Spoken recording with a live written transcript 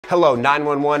Hello,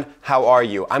 911, how are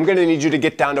you? I'm gonna need you to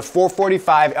get down to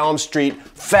 445 Elm Street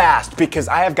fast because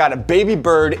I have got a baby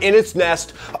bird in its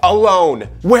nest alone.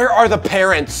 Where are the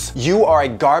parents? You are a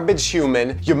garbage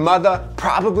human, your mother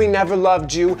probably never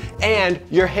loved you, and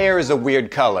your hair is a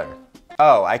weird color.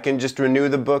 Oh, I can just renew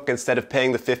the book instead of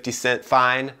paying the 50-cent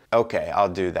fine? Okay, I'll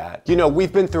do that. You know,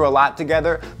 we've been through a lot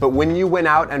together, but when you went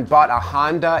out and bought a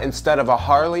Honda instead of a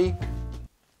Harley,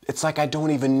 it's like I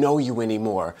don't even know you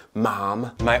anymore,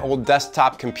 Mom. My old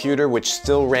desktop computer, which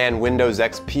still ran Windows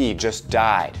XP, just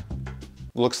died.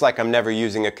 Looks like I'm never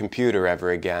using a computer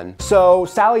ever again. So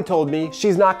Sally told me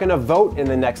she's not gonna vote in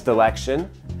the next election.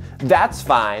 That's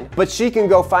fine, but she can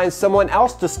go find someone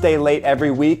else to stay late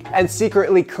every week and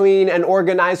secretly clean and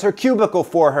organize her cubicle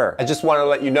for her. I just want to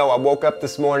let you know I woke up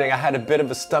this morning, I had a bit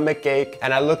of a stomach ache,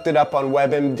 and I looked it up on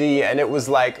WebMD and it was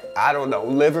like, I don't know,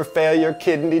 liver failure,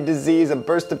 kidney disease, a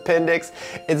burst appendix.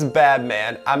 It's bad,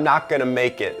 man. I'm not gonna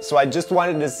make it. So I just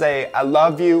wanted to say I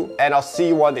love you and I'll see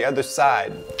you on the other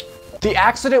side. The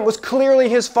accident was clearly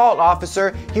his fault,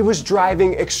 officer. He was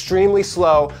driving extremely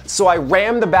slow, so I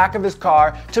rammed the back of his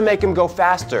car to make him go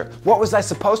faster. What was I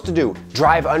supposed to do?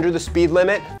 Drive under the speed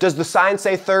limit? Does the sign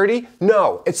say 30?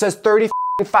 No, it says 35.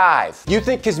 You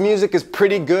think his music is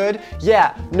pretty good?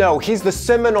 Yeah, no, he's the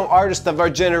seminal artist of our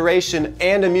generation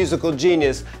and a musical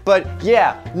genius, but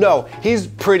yeah, no, he's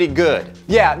pretty good.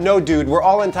 Yeah, no dude, we're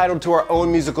all entitled to our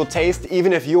own musical taste,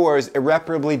 even if yours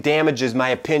irreparably damages my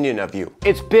opinion of you.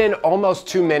 It's been almost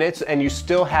 2 minutes and you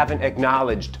still haven't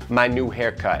acknowledged my new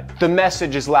haircut. The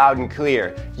message is loud and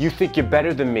clear. You think you're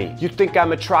better than me. You think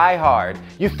I'm a try-hard.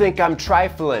 You think I'm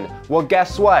trifling. Well,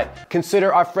 guess what?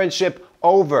 Consider our friendship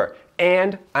over.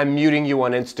 And I'm muting you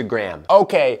on Instagram.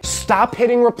 Okay, stop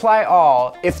hitting reply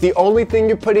all if the only thing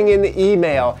you're putting in the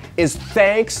email is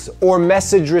thanks or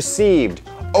message received.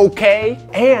 Okay?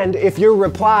 And if your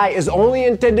reply is only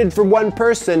intended for one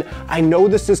person, I know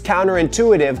this is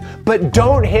counterintuitive, but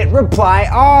don't hit reply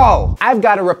all. I've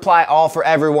got a reply all for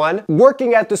everyone.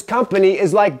 Working at this company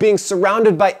is like being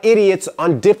surrounded by idiots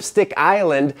on Dipstick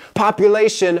Island.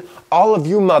 Population, all of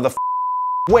you motherfuckers.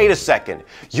 Wait a second,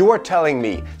 you are telling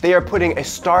me they are putting a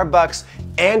Starbucks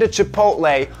and a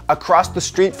Chipotle across the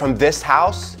street from this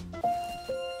house?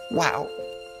 Wow.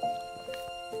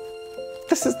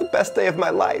 This is the best day of my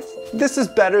life. This is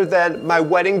better than my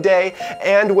wedding day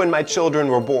and when my children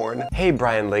were born. Hey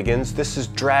Brian Liggins, this is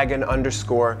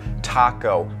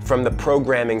Dragon_Taco from the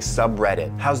programming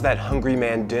subreddit. How's that hungry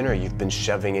man dinner you've been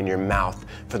shoving in your mouth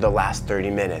for the last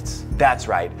 30 minutes? That's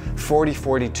right,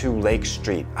 4042 Lake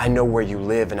Street. I know where you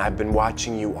live and I've been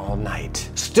watching you all night.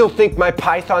 Still think my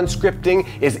Python scripting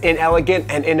is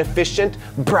inelegant and inefficient,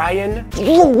 Brian?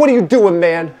 What are you doing,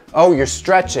 man? Oh, you're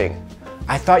stretching.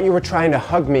 I thought you were trying to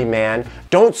hug me, man.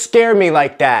 Don't scare me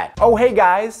like that. Oh, hey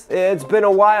guys, it's been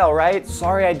a while, right?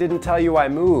 Sorry I didn't tell you I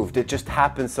moved. It just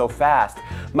happened so fast.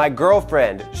 My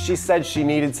girlfriend, she said she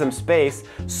needed some space,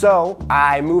 so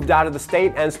I moved out of the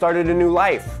state and started a new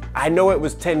life. I know it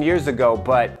was 10 years ago,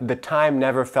 but the time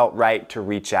never felt right to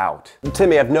reach out.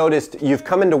 Timmy, I've noticed you've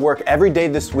come into work every day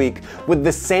this week with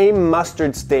the same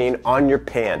mustard stain on your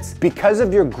pants. Because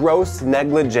of your gross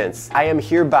negligence, I am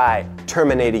hereby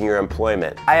terminating your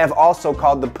employment. I have also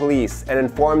called the police and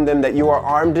informed them that you are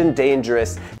armed and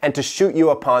dangerous and to shoot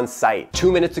you upon sight.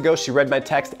 2 minutes ago, she read my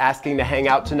text asking to hang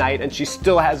out tonight and she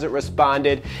still hasn't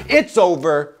responded. It's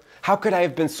over. How could I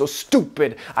have been so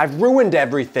stupid? I've ruined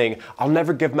everything. I'll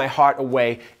never give my heart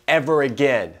away ever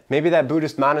again. Maybe that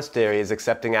Buddhist monastery is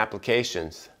accepting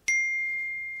applications.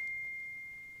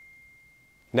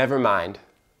 Never mind.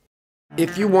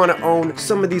 If you want to own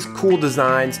some of these cool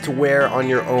designs to wear on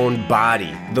your own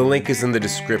body, the link is in the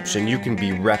description. You can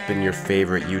be repping your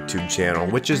favorite YouTube channel,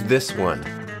 which is this one.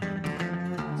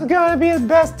 It's gonna be the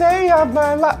best day of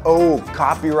my life. Oh,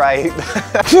 copyright.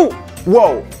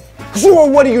 Whoa.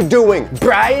 What are you doing,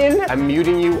 Brian? I'm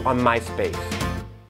muting you on MySpace.